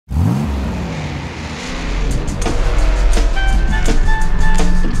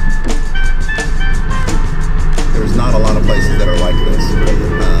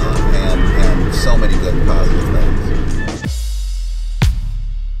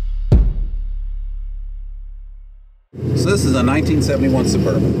So this is a 1971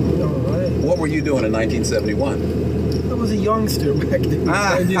 Suburban. All right. What were you doing in 1971? I was a youngster back then.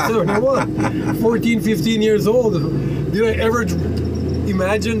 1971. 14, 15 years old. Did I ever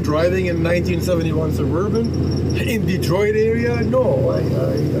imagine driving in 1971 Suburban in Detroit area? No.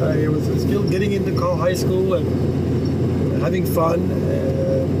 I was still getting into high school and having fun.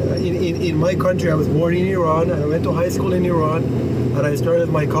 In my country, I was born in Iran, and I went to high school in Iran, and I started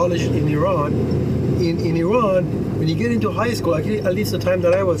my college in Iran. In Iran, when you get into high school, at least the time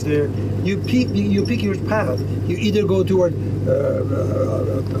that I was there, you pick your path. You either go toward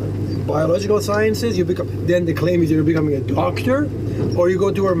biological sciences, then the claim is you're becoming a doctor, or you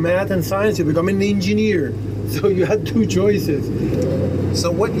go toward math and science, you become an engineer. So you had two choices. So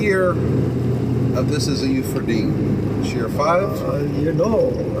what year of this is a you for Dean? Year 5?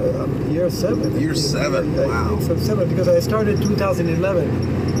 Year 7. Year 7, I wow. think so, 7, because I started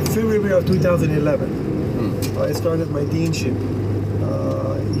 2011, February of 2011. I started my deanship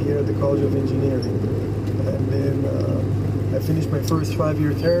here at the College of Engineering. And then I finished my first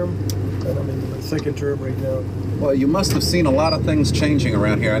 5-year term, and I'm in my second term right now. Well, you must have seen a lot of things changing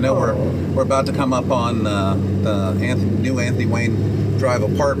around here. I know we're about to come up on the new Anthony Wayne Drive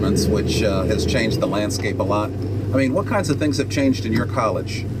Apartments, which has changed the landscape a lot. I mean, what kinds of things have changed in your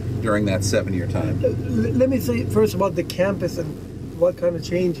college during that 7-year time? Let me say first about the campus and what kind of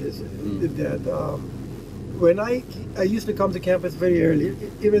changes. That when I used to come to campus very early.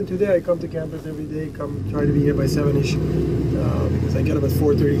 Even today, I come to campus every day. Try to be here by 7ish because I get up at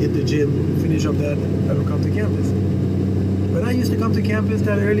 4:30, hit the gym, finish up that, and I will come to campus. When I used to come to campus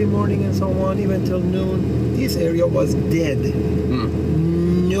that early morning and so on, even till noon, this area was dead.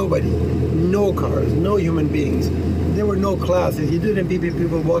 Nobody, no cars, no human beings. There were no classes. You didn't see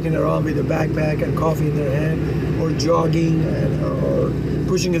people walking around with a backpack and coffee in their hand, or jogging, or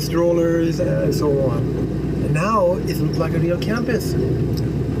pushing strollers, and so on. And now it looks like a real campus.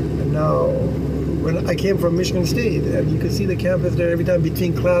 And now, when I came from Michigan State, and you could see the campus there every time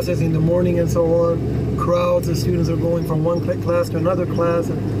between classes in the morning and so on. Crowds of students are going from one class to another class.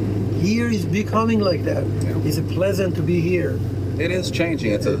 And here is becoming like that. Yeah. It's pleasant to be here. It is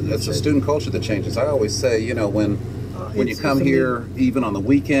changing. It's a student culture that changes. I always say, you know, when you come here, even on the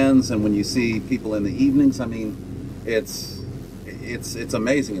weekends, and when you see people in the evenings, I mean, it's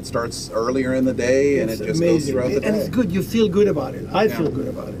amazing. It starts earlier in the day, and it just goes throughout the day. And it's good. You feel good about it. I feel good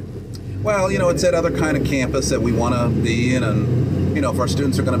about it. Well, you know, it's that other kind of campus that we want to be in, and you know, if our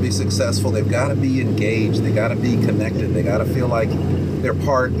students are going to be successful, they've got to be engaged. They got to be connected. They got to feel like they're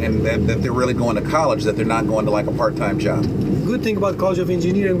part, and that they're really going to college. That they're not going to like a part-time job. Good thing about College of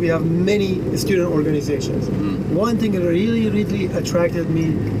Engineering, we have many student organizations. One thing that really attracted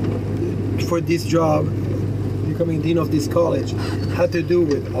me for this job, becoming dean of this college, had to do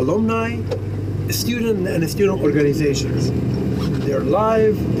with alumni, student organizations. They're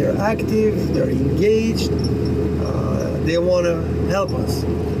live, they're active, they're engaged, they want to help us.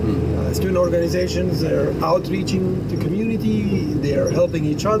 Student organizations, they're outreaching to community, they're helping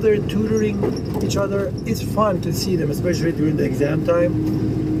each other, tutoring each other. It's fun to see them, especially during the exam time.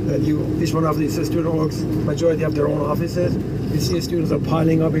 Each one of these student orgs, majority have their own offices. You see students are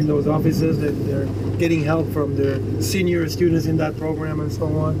piling up in those offices, that they're getting help from their senior students in that program and so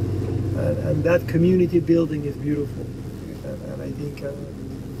on. And that community building is beautiful. And I think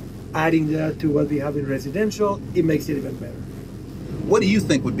adding that to what we have in residential, it makes it even better. What do you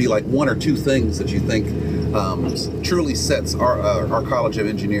think would be like one or two things that you think truly sets our College of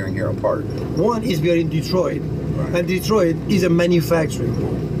Engineering here apart? One is we are in Detroit, Right. and Detroit is a manufacturing.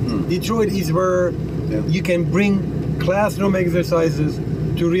 Detroit is where you can bring classroom exercises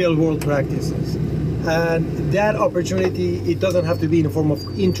to real world practices. And that opportunity, it doesn't have to be in the form of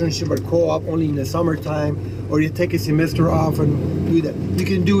internship or co-op only in the summertime, or you take a semester off and do that. You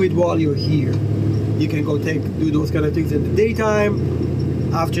can do it while you're here. You can go do those kind of things in the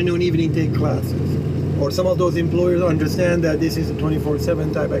daytime, afternoon, evening, take classes. Or some of those employers understand that this is a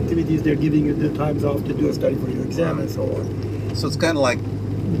 24/7 type activities. They're giving you the times off to do a study for your exam and so on. So it's kind of like,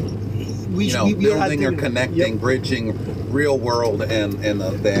 building or connecting, bridging real world and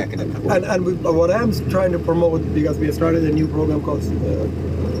the academic world. And what I'm trying to promote, because we have started a new program called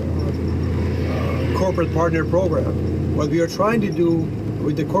Corporate Partner Program. What we are trying to do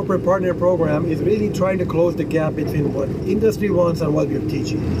with the Corporate Partner Program is really trying to close the gap between what industry wants and what we are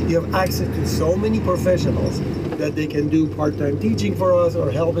teaching. You have access to so many professionals that they can do part-time teaching for us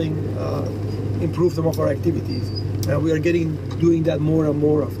or helping improve some of our activities. And we are doing that more and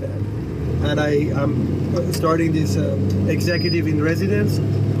more of that. And I am starting this executive in residence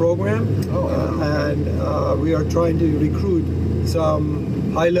program, and we are trying to recruit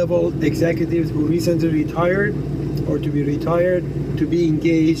some high-level executives who recently retired or to be retired, to be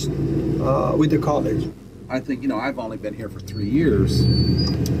engaged with the college. I think, I've only been here for 3 years,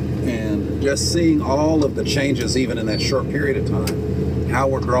 and just seeing all of the changes, even in that short period of time, how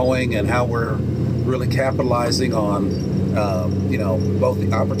we're growing and how we're really capitalizing on, both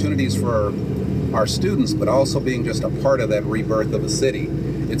the opportunities for our students, but also being just a part of that rebirth of a city.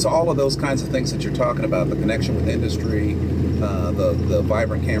 It's all of those kinds of things that you're talking about, the connection with industry, the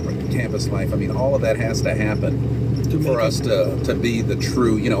vibrant campus life. I mean, all of that has to happen for us to be the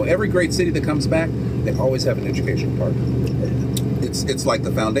true, every great city that comes back, they always have an educational part. It's like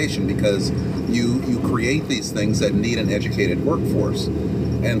the foundation, because you create these things that need an educated workforce.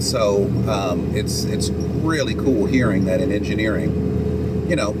 And so it's really cool hearing that in engineering,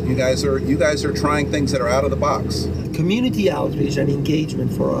 you guys are trying things that are out of the box. Community outreach and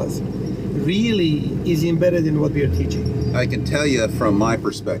engagement for us really is embedded in what we are teaching. I can tell you from my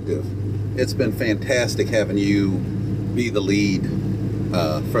perspective, it's been fantastic having you be the lead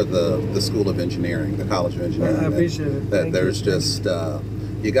for the School of Engineering, the College of Engineering. I appreciate it. That there's just,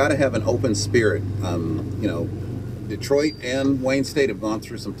 you got to have an open spirit. Detroit and Wayne State have gone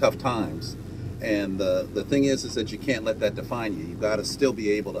through some tough times. And the thing is that you can't let that define you. You've got to still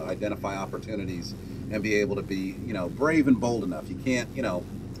be able to identify opportunities and be able to be, brave and bold enough. You can't, you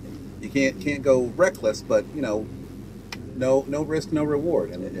can't go reckless, but, no risk, no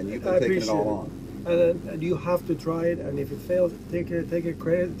reward. And you've been taking it all on. And you have to try it. And if it fails, take a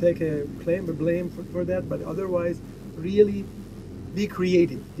credit, take a blame for that. But otherwise, really be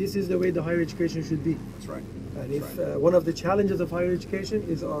creative. This is the way the higher education should be. That's right. And if one of the challenges of higher education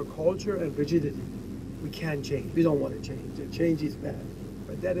is our culture and rigidity, we can't change. We don't want to change. Change is bad.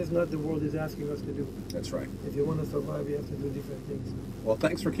 But that is not the world is asking us to do. That's right. If you want to survive, you have to do different things. Well,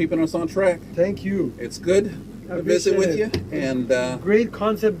 thanks for keeping us on track. Thank you. It's good to visit with you. And great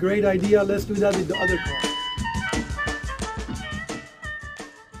concept, great idea. Let's do that with the other cars.